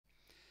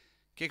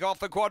Kick off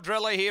the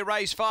quadrilla here,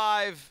 race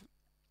 5.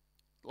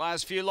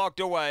 Last few locked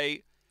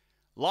away.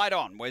 Light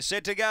on. We're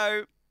set to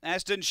go.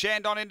 Aston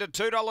Shandon into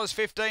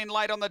 $2.15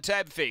 late on the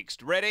tab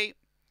fixed. Ready?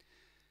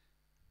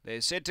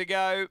 They're set to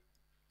go.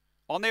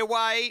 On their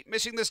way,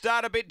 missing the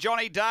start a bit,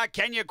 Johnny Dark.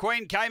 Kenya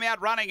Queen came out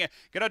running.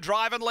 Going to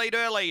drive and lead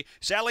early.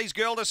 Sally's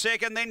Girl to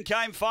second, then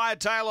came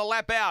Firetail a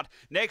lap out.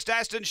 Next,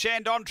 Aston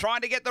Shandon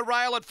trying to get the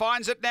rail. It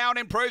finds it now and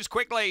improves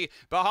quickly.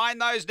 Behind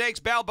those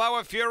next,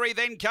 Balboa Fury,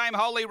 then came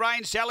Holy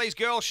Rain. Sally's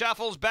Girl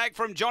shuffles back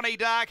from Johnny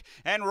Dark.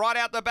 And right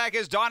out the back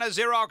is Dinah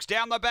Xerox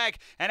down the back.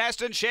 And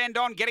Aston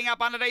Shandon getting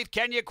up underneath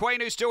Kenya Queen,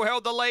 who still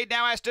held the lead.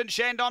 Now Aston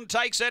Shandon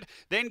takes it.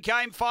 Then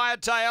came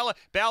Firetail.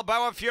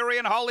 Balboa Fury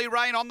and Holy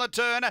Rain on the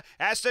turn.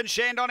 Aston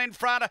Shandon in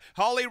front,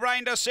 Holy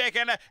Rain to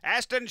second.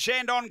 Aston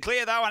Shandon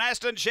clear though, and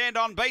Aston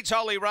Shandon beats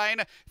Holy Rain.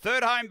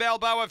 Third home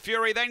Balboa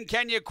Fury, then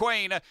Kenya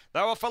Queen.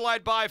 They were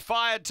followed by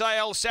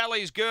Firetail,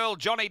 Sally's Girl,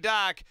 Johnny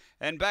Dark,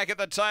 and back at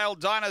the tail,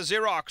 Dinah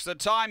Xerox. The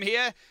time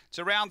here, it's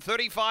around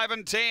 35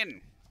 and 10.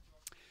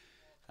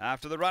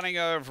 After the running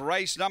of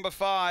race number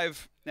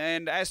 5,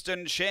 and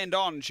Aston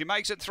Shandon, she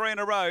makes it 3 in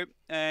a row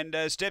and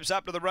steps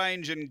up to the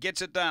range and gets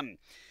it done.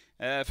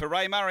 For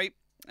Ray Murray,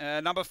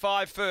 number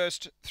 5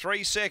 first,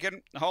 3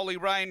 second, Holy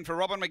Rain for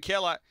Robin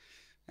McKellar,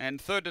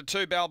 and 3rd to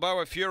 2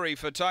 Balboa Fury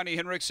for Tony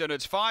Henriksen.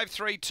 It's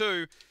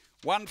 5-3-2,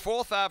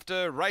 1/4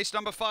 after race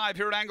number 5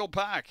 here at Angle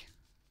Park.